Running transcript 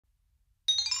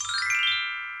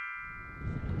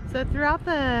So throughout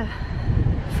the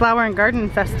Flower and Garden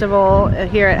Festival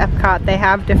here at Epcot, they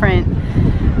have different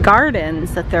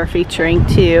gardens that they're featuring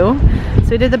too.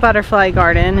 So we did the butterfly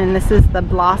garden, and this is the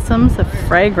Blossoms of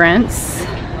Fragrance.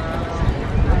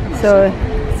 So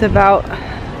it's about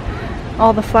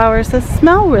all the flowers that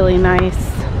smell really nice.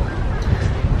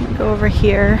 Go over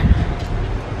here.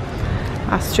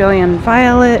 Australian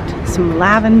violet, some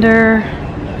lavender.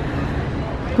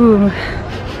 Ooh.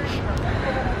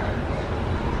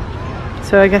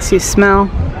 So I guess you smell.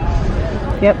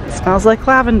 Yep, it smells like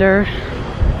lavender.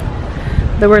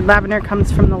 The word lavender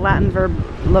comes from the Latin verb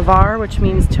lavar, which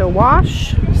means to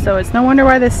wash. So it's no wonder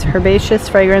why this herbaceous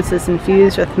fragrance is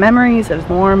infused with memories of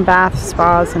warm baths,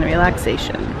 spas, and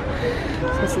relaxation.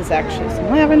 So this is actually some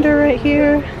lavender right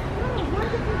here.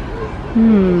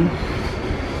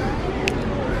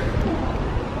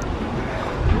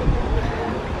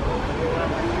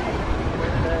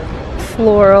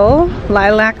 Floral,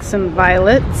 lilacs and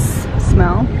violets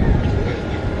smell.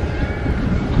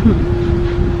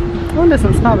 Oh, it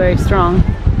doesn't smell very strong.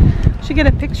 Should get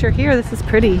a picture here. This is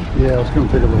pretty. Yeah, I was going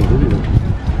to take a little video.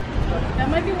 That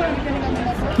might be one depending on the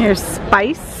message. Here's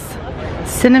spice,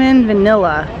 cinnamon,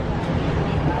 vanilla.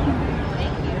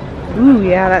 Ooh,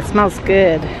 yeah, that smells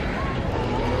good.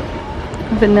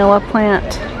 Vanilla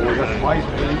plant.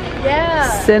 Yeah.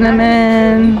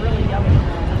 Cinnamon.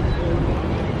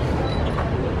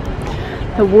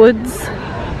 The woods.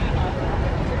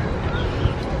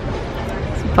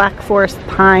 Black forest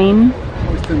pine.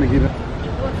 It's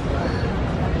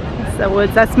the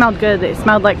woods. That smelled good. It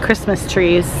smelled like Christmas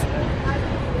trees.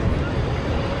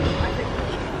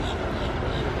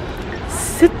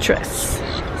 Citrus.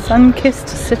 Sun-kissed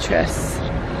citrus.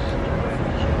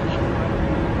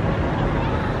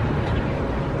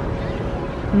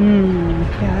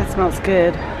 Yeah, that smells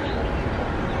good.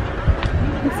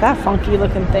 What's that funky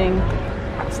looking thing?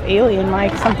 It's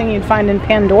alien-like, something you'd find in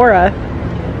Pandora.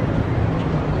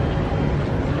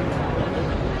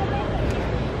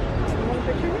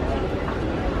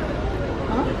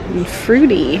 And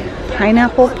fruity.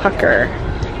 Pineapple pucker.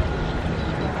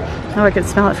 Oh, I can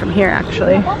smell it from here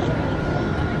actually.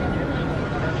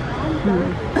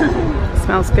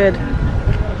 Smells good.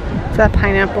 Is that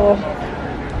pineapple?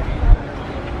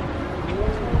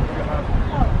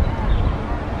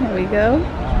 There we go.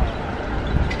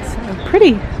 So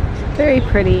pretty. Very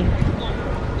pretty.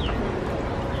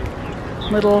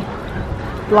 Little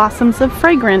blossoms of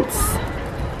fragrance.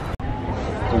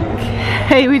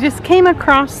 Okay, we just came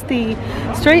across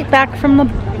straight back from the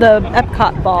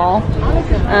Epcot ball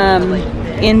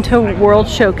into World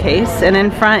Showcase, and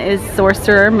in front is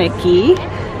Sorcerer Mickey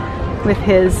with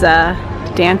his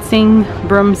dancing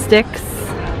broomsticks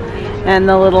and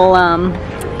the little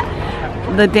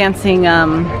the dancing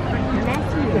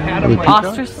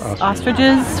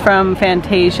ostriches from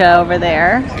Fantasia over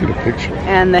there. Get a picture.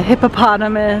 And the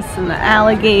hippopotamus and the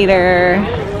alligator.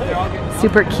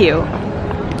 Super cute.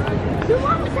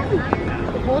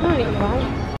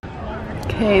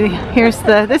 Okay, here's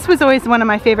this was always one of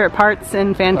my favorite parts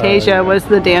in Fantasia, was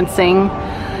the dancing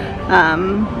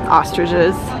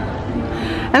ostriches.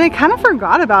 And I kind of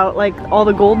forgot about like all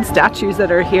the gold statues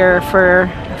that are here for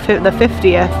the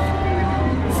 50th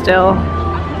still.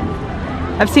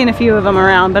 I've seen a few of them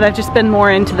around, but I've just been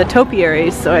more into the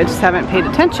topiaries, so I just haven't paid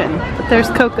attention. But there's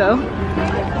Coco.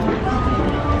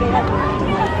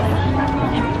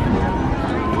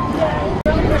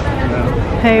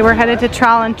 Hey, we're headed to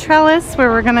Trowel and Trellis,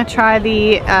 where we're gonna try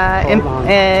the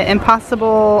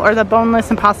the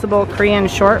boneless impossible Korean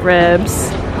short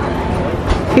ribs.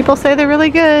 People say they're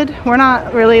really good. We're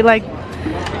not really like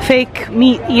fake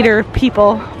meat eater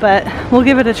people, but we'll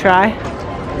give it a try.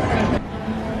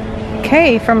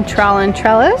 Okay, from Trowel and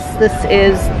Trellis, this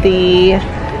is the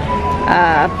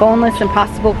boneless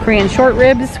impossible Korean short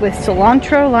ribs with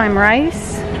cilantro, lime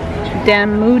rice,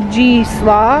 damuji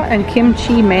slaw, and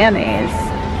kimchi mayonnaise.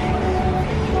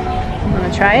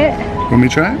 Wanna try it? Want me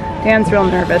to try it? Dan's real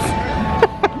nervous.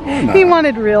 He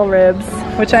wanted real ribs,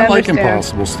 which I understand. like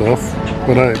impossible stuff,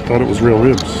 but I thought it was real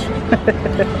ribs.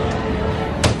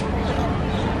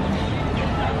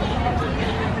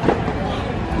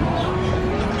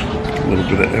 A little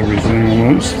bit of everything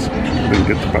almost. Then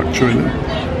get the bok choy there.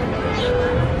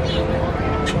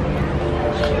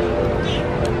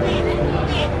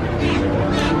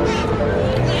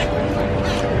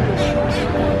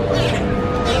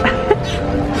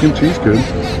 Kimchi's good.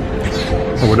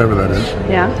 Or whatever that is.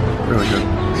 Yeah. Really good.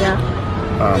 Yeah.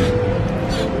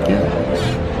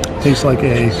 Yeah. Tastes like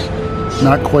a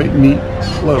not quite meat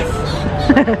loaf.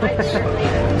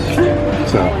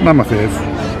 So, not my fave.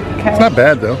 Okay. It's not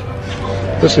bad though.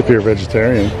 Especially if you're a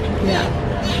vegetarian. Yeah.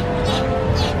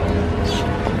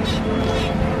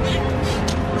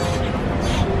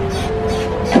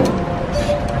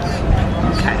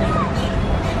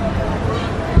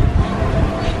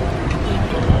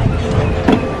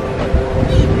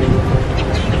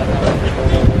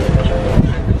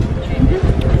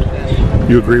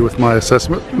 You agree with my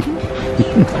assessment?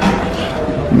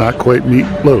 Not quite meat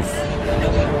loaf.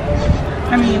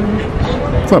 I mean,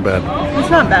 it's not bad. It's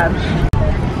not bad.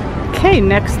 Okay,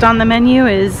 next on the menu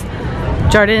is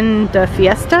Jardin de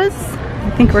Fiestas. I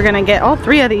think we're gonna get all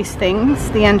three of these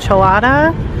things. The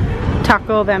enchilada,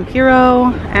 taco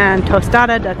vampiro, and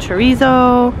tostada de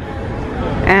chorizo.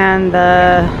 And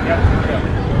the...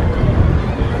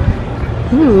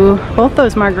 Ooh, both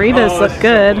those margaritas look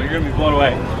good. You're gonna be blown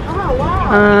away.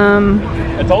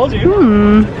 I told you.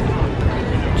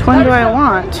 Which one do I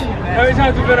want? How many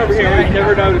times have we been over here? We've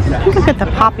never noticed that. Look at the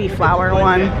poppy flower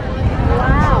one.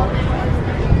 Wow.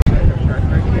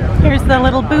 Here's the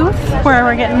little booth where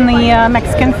we're getting the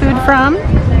Mexican food from.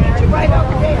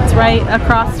 It's right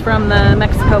across from the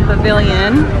Mexico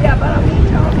Pavilion.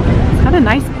 It's got a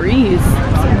nice breeze.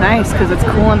 It's nice because it's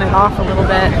cooling it off a little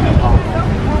bit.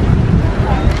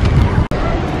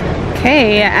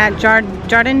 Okay, at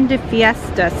Jardin de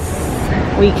Fiestas,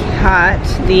 we got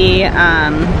the,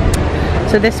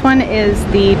 so this one is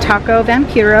the taco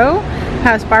vampiro.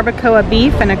 Has barbacoa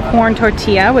beef and a corn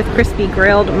tortilla with crispy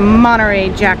grilled Monterey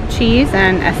Jack cheese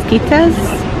and esquites.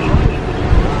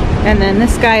 And then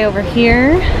this guy over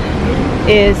here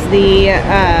is the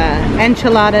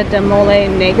enchilada de mole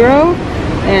negro,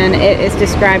 and it is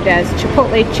described as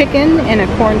chipotle chicken in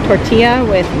a corn tortilla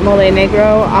with mole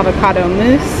negro, avocado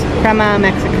mousse, crema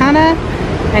mexicana,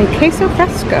 and queso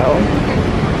fresco.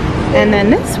 And then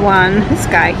this one, this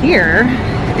guy here,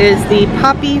 is the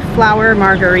poppy flower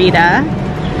margarita.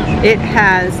 It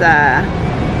has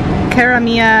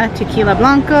caramilla tequila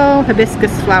blanco,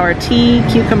 hibiscus flower tea,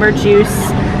 cucumber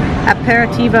juice,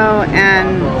 aperitivo,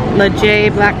 and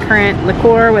leger blackcurrant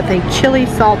liqueur with a chili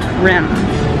salt rim.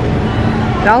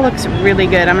 It all looks really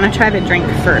good. I'm gonna try the drink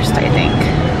first, I think.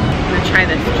 I'm gonna try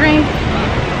this drink.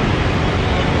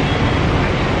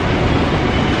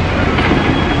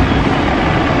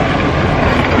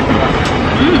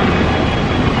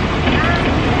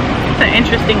 It's an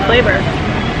interesting flavor.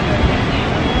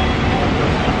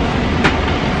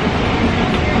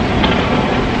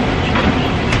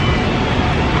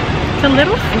 It's a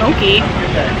little smoky.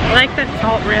 I like that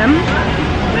salt rim,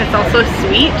 but it's also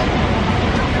sweet.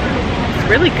 It's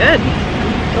really good.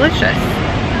 Delicious.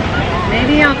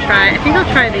 Maybe I think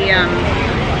I'll try the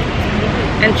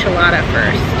enchilada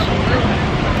first.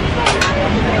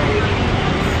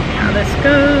 See how this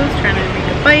goes. Trying to make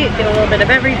a bite, get a little bit of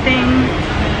everything.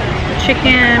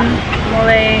 Chicken,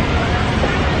 mole.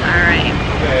 Alright.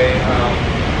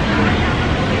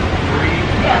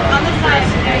 On the side.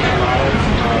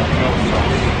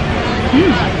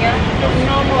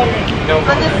 No mole.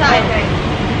 On the side.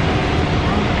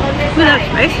 Ooh, that's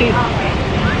spicy.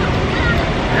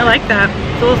 I like that.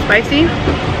 It's a little spicy.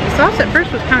 The sauce at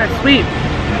first was kind of sweet.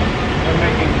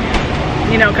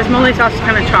 You know, because mole sauce is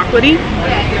kind of chocolatey.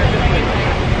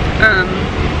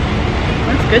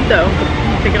 That's good though.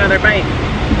 Take another bite.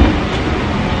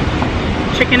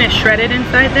 Chicken is shredded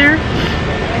inside there.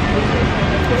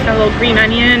 It's got a little green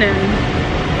onion and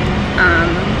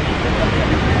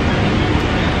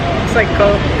looks like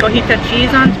cojita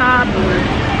cheese on top and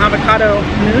avocado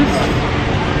mousse.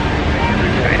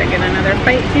 Try to get another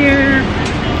bite here.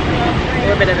 A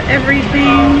little bit of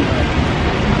everything.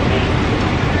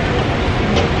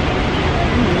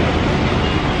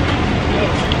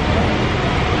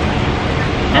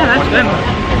 Yeah, that's good.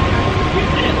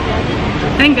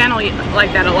 I think Dan will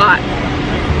like that a lot.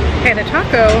 Okay, the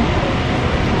taco.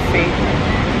 Let's see.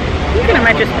 I think I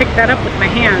might just pick that up with my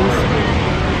hands.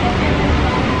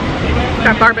 It's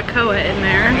got barbacoa in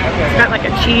there. It's got like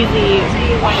a cheesy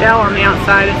shell on the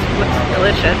outside. It looks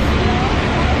delicious.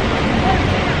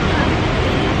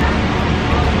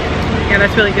 Yeah,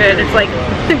 that's really good. It's like,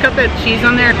 got the cheese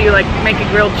on there if you like make a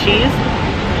grilled cheese.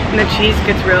 And the cheese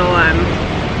gets real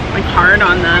like hard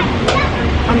on the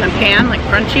pan, like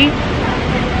crunchy.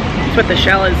 That's what the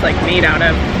shell is like made out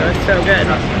of, so it's so good.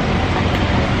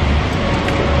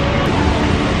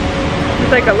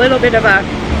 It's like a little bit of a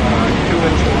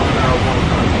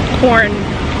corn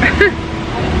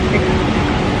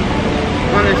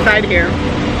on the side here.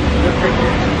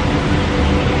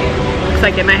 Looks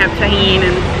like it might have tahini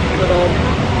and little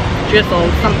drizzle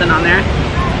something on there.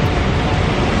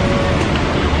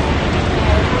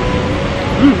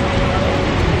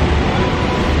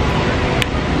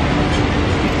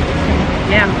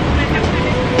 Yeah.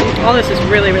 All this is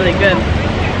really, really good.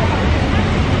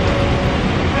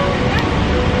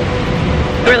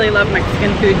 Really love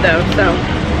Mexican food though, so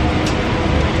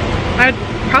I'd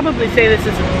probably say this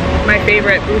is my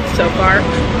favorite booth so far.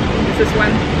 Is this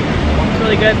one. It's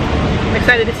really good. I'm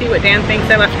excited to see what Dan thinks.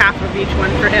 I left half of each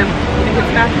one for him. I think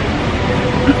it's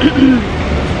that.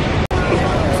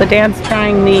 So Dan's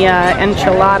trying the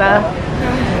enchilada.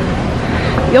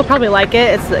 You'll probably like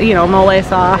it. It's, you know, mole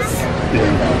sauce.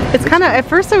 Yeah. It's kind of, at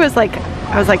first I was like,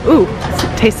 ooh,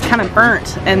 it tastes kind of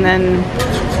burnt, and then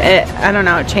it, I don't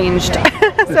know, it changed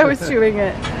as I was chewing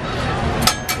it. Okay,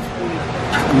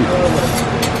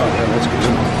 that's good.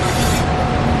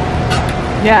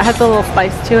 Yeah, it has a little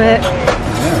spice to it.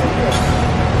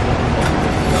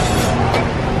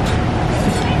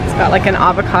 It's got like an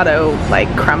avocado like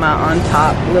crema on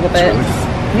top a little bit.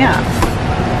 Yeah.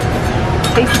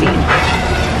 Tasty.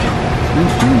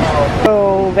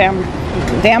 Oh,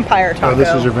 vampire taco. Oh, this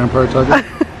is your vampire taco?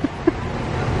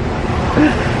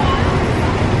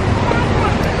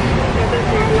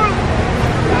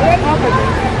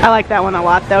 I like that one a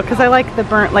lot though, because I like the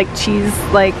burnt like cheese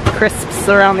like crisps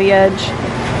around the edge.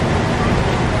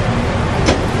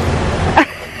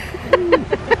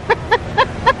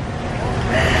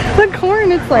 The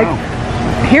corn, it's like,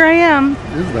 wow. Here I am.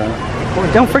 Is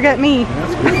that? Don't forget me.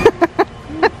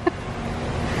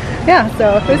 Yeah,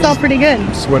 so it's all pretty good.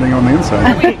 I'm sweating on the inside. I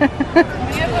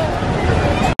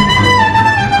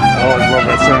always love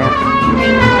that sound.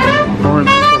 Corn, I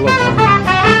love corn.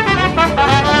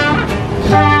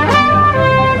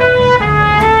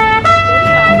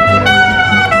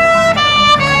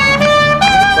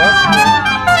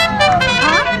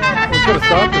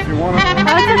 Stop if you want to.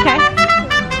 Oh, it's okay.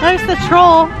 There's the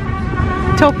troll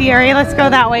topiary. Let's go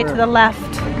that way to the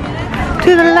left.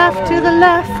 To the left, to the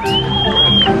left.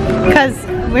 Because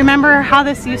remember how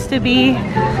this used to be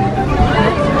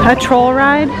a troll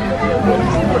ride?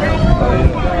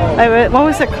 What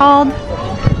was it called?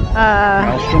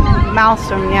 Maelstrom?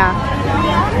 Maelstrom, yeah.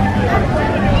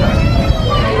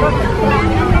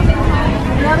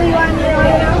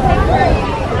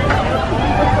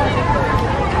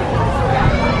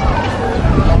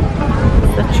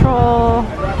 The troll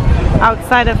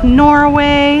outside of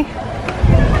Norway.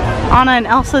 Anna and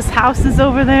Elsa's house is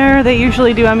over there. They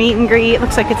usually do a meet and greet. It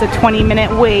looks like it's a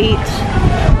 20-minute wait.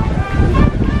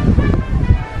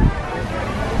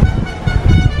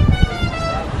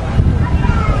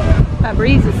 That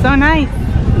breeze is so nice.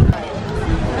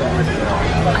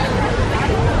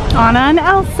 Anna and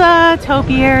Elsa,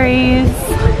 topiaries.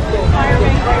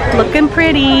 Looking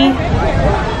pretty.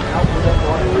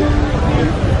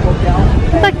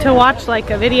 I'd like to watch like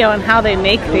a video on how they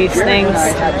make these things.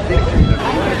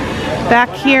 Back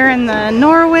here in the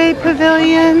Norway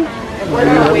pavilion,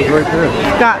 we've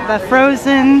got the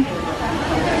Frozen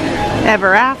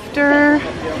Ever After.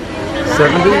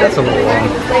 70? That's a little long.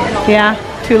 Yeah,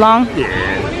 too long? Yeah.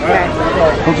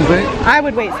 Don't you think? I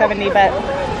would wait 70, but...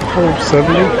 Oh,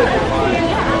 70?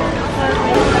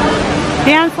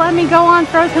 Dance, let me go on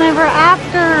Frozen Ever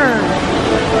After.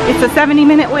 It's a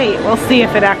 70-minute wait. We'll see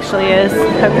if it actually is.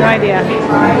 I have no idea.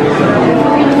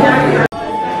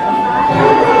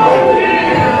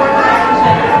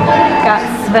 Got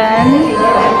Sven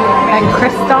and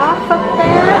Kristoff up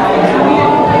there.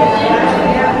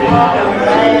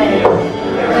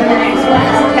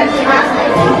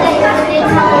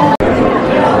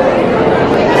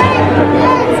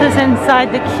 This is inside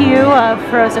the queue of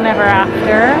Frozen Ever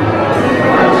After.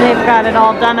 They've got it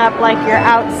all done up like you're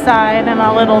outside in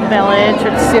a little village.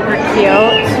 It's super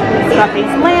cute. It's got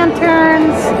these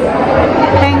lanterns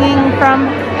hanging from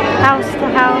house to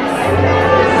house.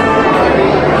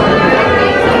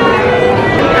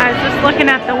 I was just looking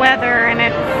at the weather, and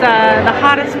it's the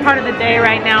hottest part of the day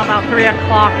right now, about 3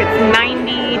 o'clock. It's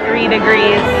 93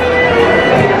 degrees.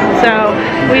 So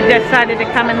we decided to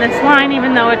come in this line,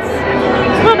 even though it's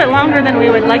a little bit longer than we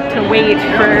would like to wait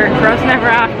for Frozen Ever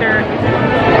After.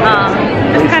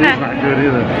 Just kind of,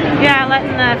 yeah,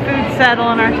 letting the food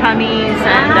settle in our tummies,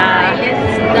 and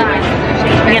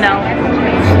you know,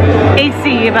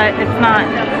 AC, but it's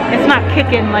not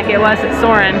kicking like it was at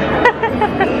Soarin'.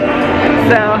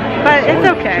 So, but it's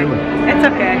okay. It's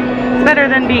okay. It's better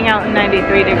than being out in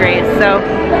 93 degrees. So,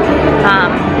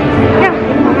 yeah,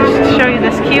 I'll just show you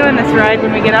this queue and this ride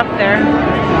when we get up there.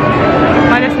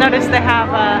 I just noticed they have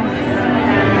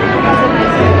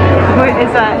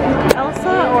is that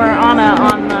Elsa or Anna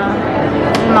on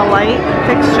the light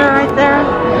fixture right there?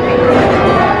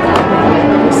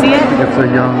 See it? It's a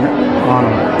young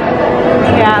Anna.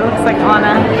 Yeah, it looks like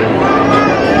Anna.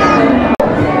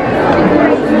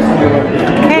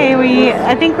 Okay,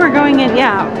 I think we're going in,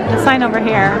 yeah, the sign over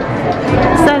here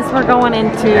says we're going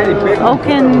into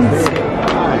Oaken's,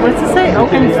 what does it say?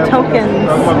 Oaken's Tokens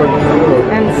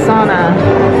and Sauna.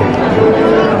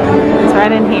 It's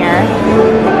right in here.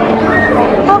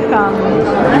 Welcome.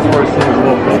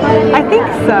 I think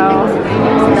so.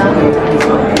 It's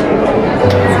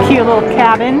a cute little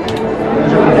cabin.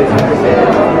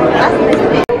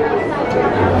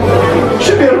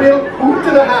 Imperial hoot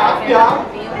and a half, yeah.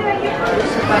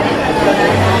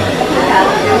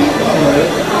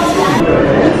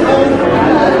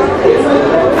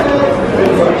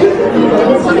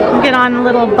 We'll get on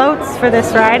little boats for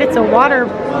this ride. It's a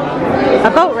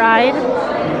boat ride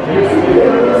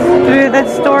through the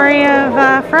story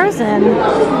of Frozen.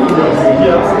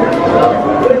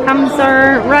 Here comes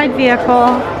our ride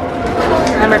vehicle,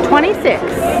 number 26.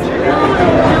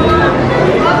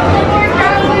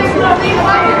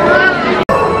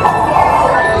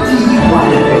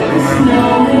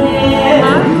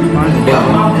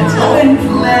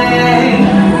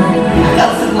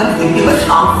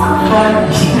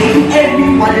 She's making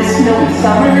everyone a snowy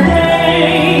summer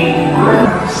day.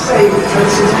 Say the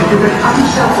princess, you're an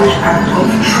unselfish act of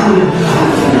true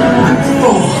love. I'm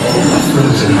full of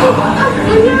Frozen.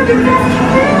 You're the best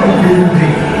friend.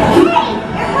 Hey,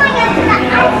 everyone has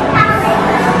the ice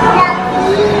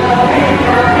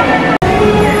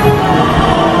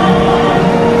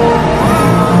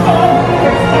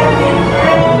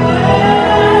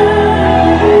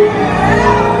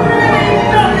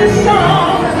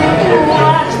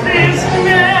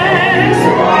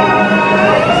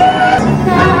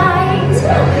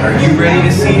Ready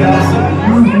to see us?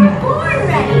 We're born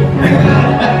ready. For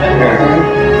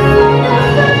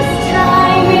the first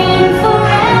time in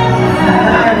forever,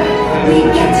 we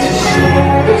get to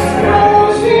share this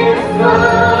frozen fun.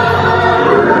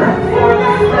 For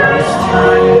the first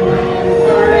time in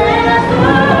forever.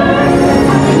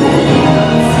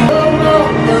 So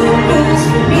roll the blues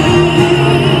for me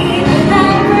and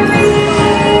Marie.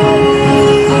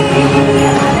 Let it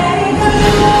go.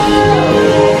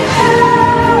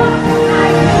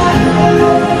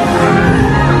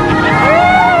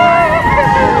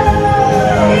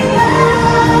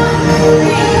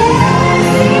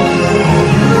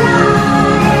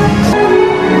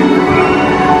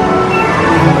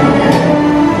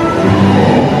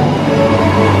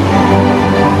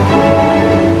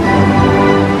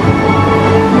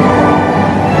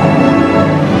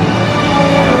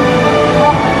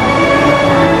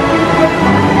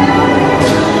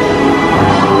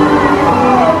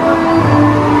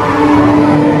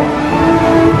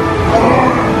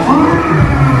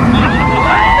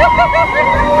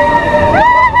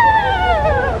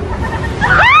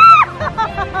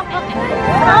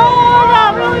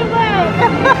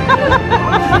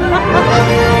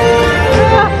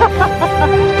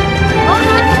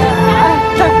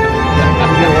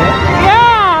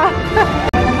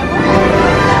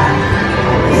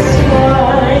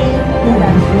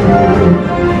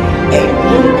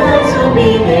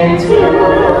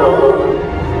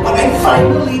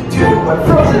 Finally do what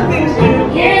Frozen things do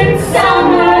in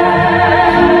summer.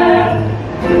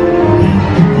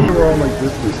 We're all like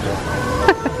Disney stuff.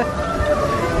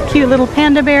 Cute little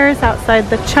panda bears outside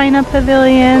the China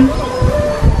Pavilion.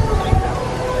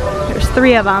 There's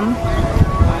 3 of them.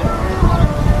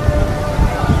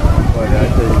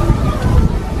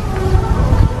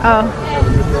 Oh.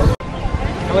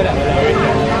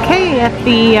 Okay, at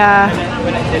the,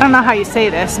 I don't know how you say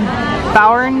this,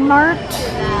 Bauernmart.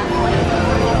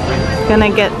 Gonna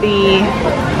get the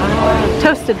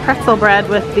toasted pretzel bread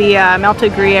with the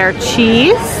melted Gruyere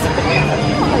cheese.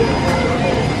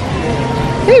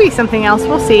 Maybe something else,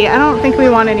 we'll see. I don't think we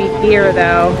want any beer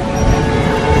though.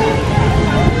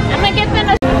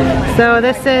 So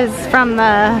this is from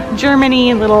the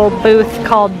Germany little booth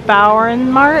called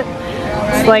Bauernmart.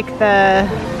 It's like the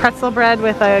pretzel bread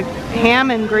with a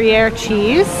ham and Gruyere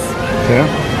cheese. Yeah.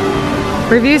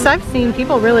 Reviews I've seen,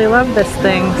 people really love this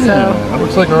thing, so. Yeah, it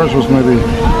looks like ours was maybe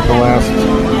the last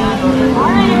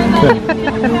 10.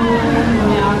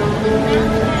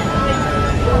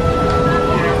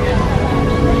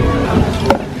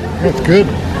 That's good.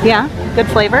 Yeah, good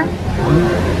flavor.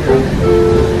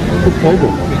 Good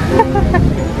flavor.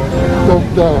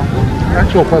 The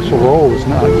actual pretzel roll is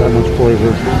not that much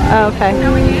flavor. Oh, okay.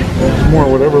 It's more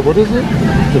whatever. What is it? The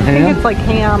I ham? think it's like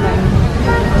ham and...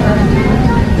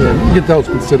 Yeah, you can tell it's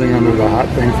been sitting under the hot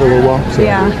thing for a little while. So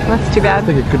yeah, that's too I bad.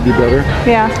 think it could be better.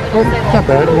 Yeah. Oh, not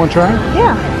bad. You want to try it?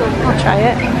 Yeah, I'll try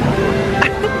it.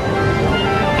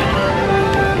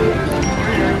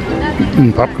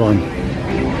 Popcorn.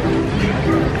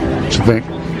 What you think?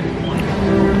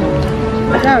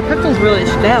 Yeah, the pretzel's really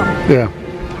stale. Yeah.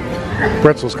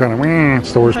 Pretzel's kind of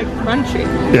it's the worst. It's like crunchy.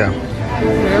 Yeah.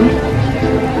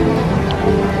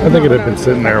 I think it had been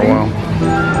sitting there a while.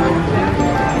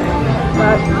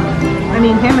 But, I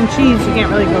mean, ham and cheese, you can't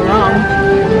really go wrong.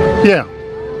 Yeah.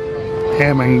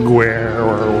 Ham and Gruyere,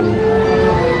 or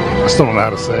I still don't know how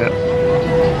to say it.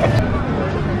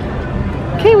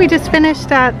 Okay, we just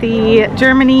finished at the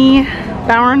Germany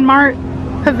Bauernmart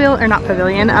pavilion, or not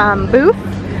pavilion, booth.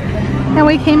 And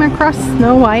we came across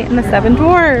Snow White and the Seven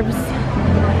Dwarves.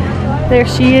 There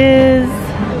she is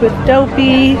with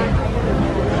Dopey.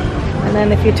 And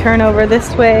then if you turn over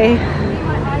this way,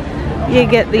 you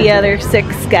get the other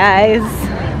 6 guys.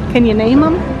 Can you name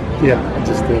them? Yeah, I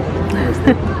just did.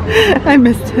 I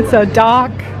missed it. So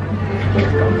Doc.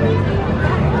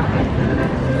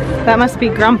 That must be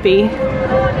Grumpy.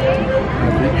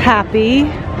 Happy.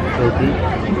 Dopey.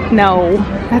 No,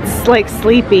 that's like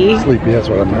Sleepy. Sleepy, that's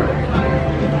what I meant.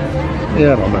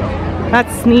 Yeah, I don't know.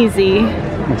 That's Sneezy.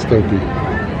 It's Dopey.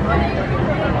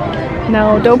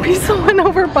 No, Dopey's the one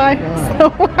over by Snow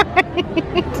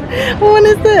White. What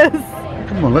is this?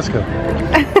 Come on, let's go.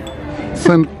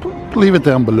 Leave it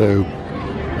down below.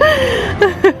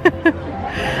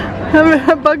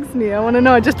 That bugs me. I want to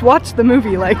know. I just watched the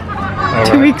movie like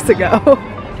 2 weeks ago.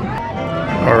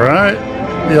 Alright,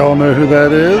 y'all know who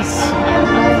that is.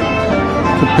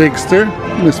 The Pigster,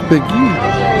 Miss Piggy.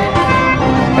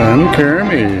 And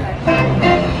Kermie.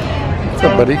 What's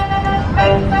up, buddy?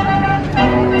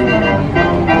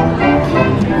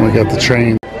 We got the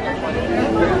train.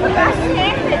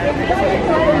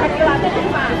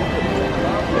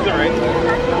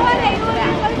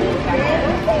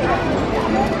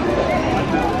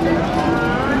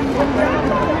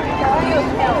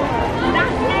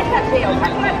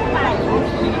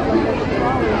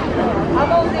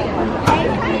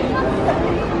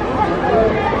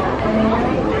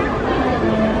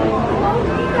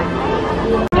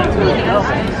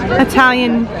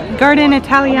 Italian Garden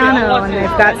Italiano, and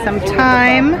they've got some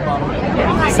thyme,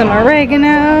 some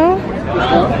oregano,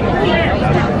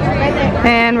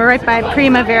 and we're right by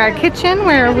Primavera Kitchen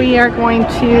where we are going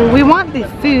to, we want the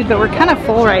food but we're kind of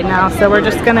full right now, so we're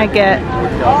just gonna get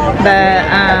the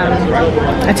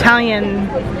Italian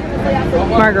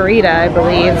margarita, I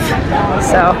believe.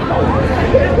 So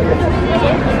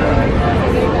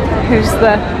here's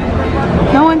the,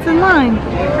 no one's in line.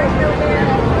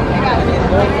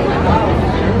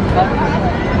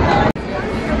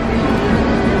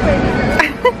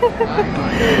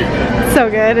 So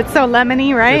good. It's so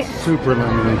lemony, right? It's super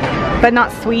lemony. But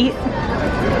not sweet.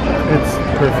 It's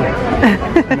perfect.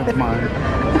 That's mine.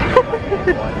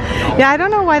 Yeah, I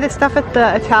don't know why the stuff at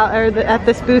the at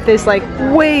this booth is like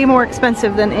way more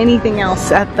expensive than anything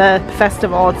else at the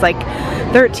festival. It's like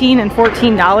 $13 and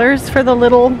 $14 for the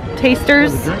little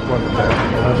tasters. The drink wasn't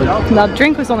bad. The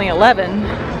drink was only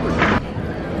 $11.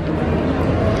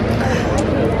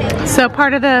 So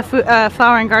part of the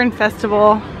Flower and Garden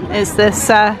Festival is this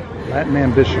Latin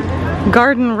Ambition.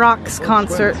 Garden Rocks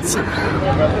concerts.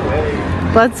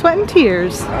 Blood, Sweat, and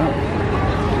Tears.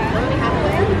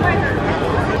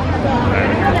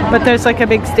 But there's like a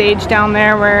big stage down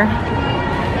there where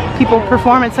people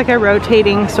perform. It's like a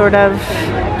rotating sort of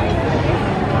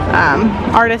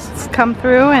artists come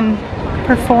through and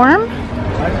perform.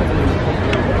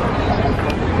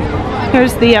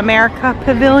 Here's the America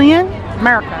Pavilion.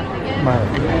 America.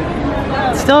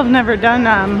 Still have never done,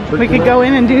 we could go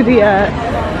in and do the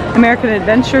American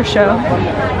Adventure Show. What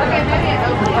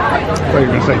are you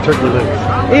going to say, turkey legs?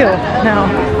 Ew, no.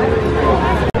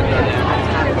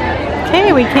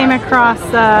 Okay, we came across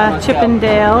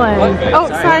Chippendale and, oh,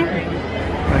 sorry.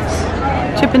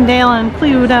 Thanks. Chippendale and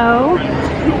Pluto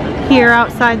here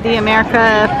outside the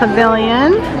America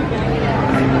Pavilion.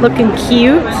 Looking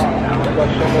cute.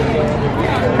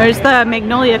 There's the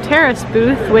Magnolia Terrace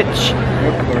booth, which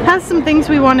has some things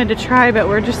we wanted to try, but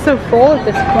we're just so full at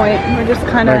this point. We're just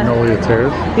kind of... Magnolia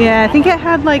Terrace? Yeah, I think it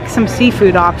had like some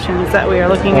seafood options that we were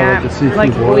looking at.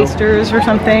 Like boil? Oysters or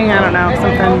something. I don't know,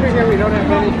 something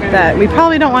that we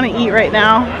probably don't want to eat right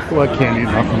now. Well, I can't eat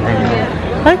nothing right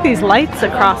now. I like these lights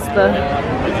across the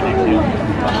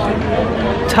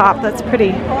top. That's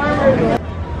pretty.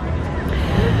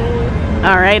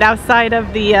 Alright, outside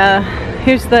of the,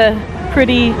 here's the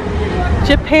pretty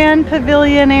Japan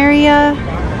Pavilion area.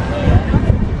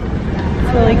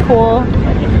 It's really cool.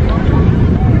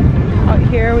 Out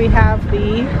here we have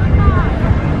the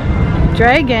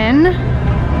Dragon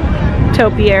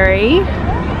Topiary.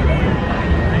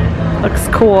 Looks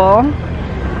cool.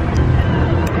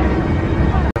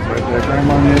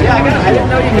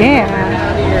 Yeah.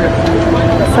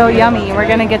 So yummy. We're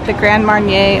gonna get the Grand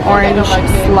Marnier orange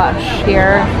slush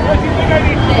here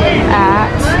at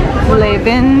Les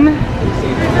Vins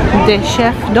des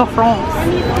Chefs de France.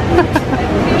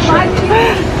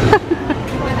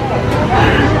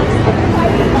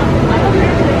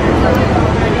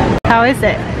 How is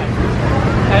it?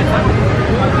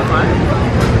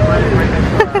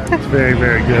 It's very,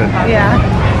 very good. Yeah.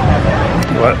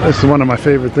 Well, this is one of my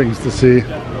favorite things to see.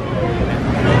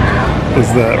 is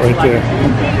that right there.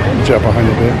 Good job behind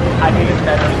you there.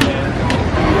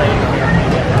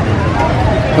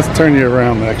 Let's turn you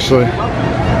around actually.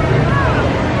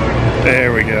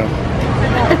 There we go.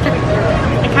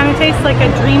 It kind of tastes like a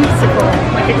dreamsicle,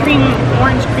 like a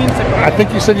orange creamsicle. I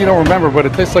think you said you don't remember, but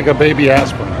it tastes like a baby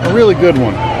aspirin. A really good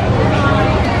one.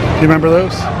 Do you remember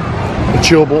those? The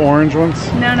chewable orange ones?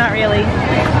 No, not really.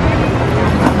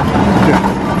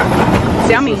 It's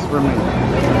yummy. This is for me.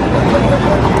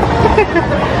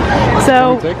 So,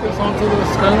 Can we take this onto the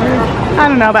Skyliner? I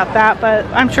don't know about that, but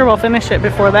I'm sure we'll finish it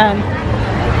before then.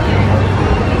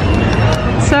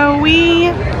 So we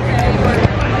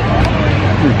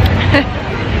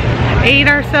ate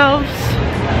ourselves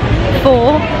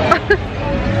full.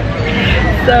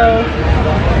 So,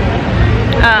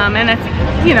 and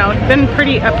it's, you know, it's been a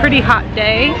pretty hot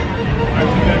day.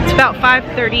 It's about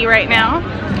 5:30 right now.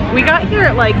 We got here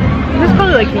at like, it was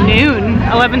probably like noon,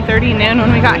 11:30 noon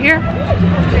when we got here.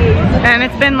 And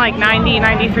it's been like 90,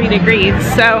 93 degrees.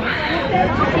 So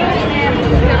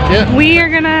Yeah. we are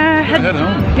gonna head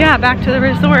home. Yeah, back to the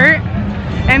resort.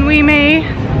 And we may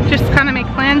just kind of make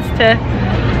plans to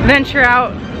venture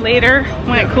out later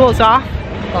when it cools off.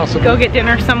 Possibly. Go get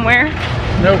dinner somewhere.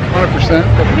 No, 100%.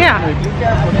 But Yeah.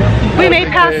 maybe. We may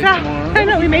big pass day out. tomorrow. I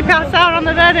know, we may pass out on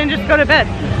the bed and just go to bed.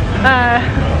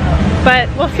 But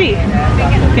we'll see.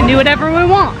 We can do whatever we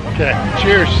want. Okay,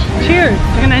 cheers. Cheers.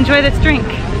 We're gonna enjoy this drink.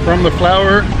 From the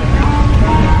flower,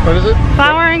 what is it?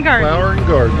 Flower and garden. Flower and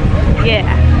garden. Yeah.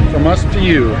 From us to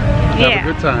you. Have Yeah. a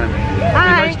good time. Be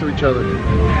Bye. nice to each other.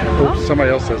 Oh, somebody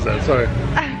else says that, sorry.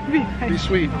 Be nice. Be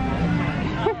sweet.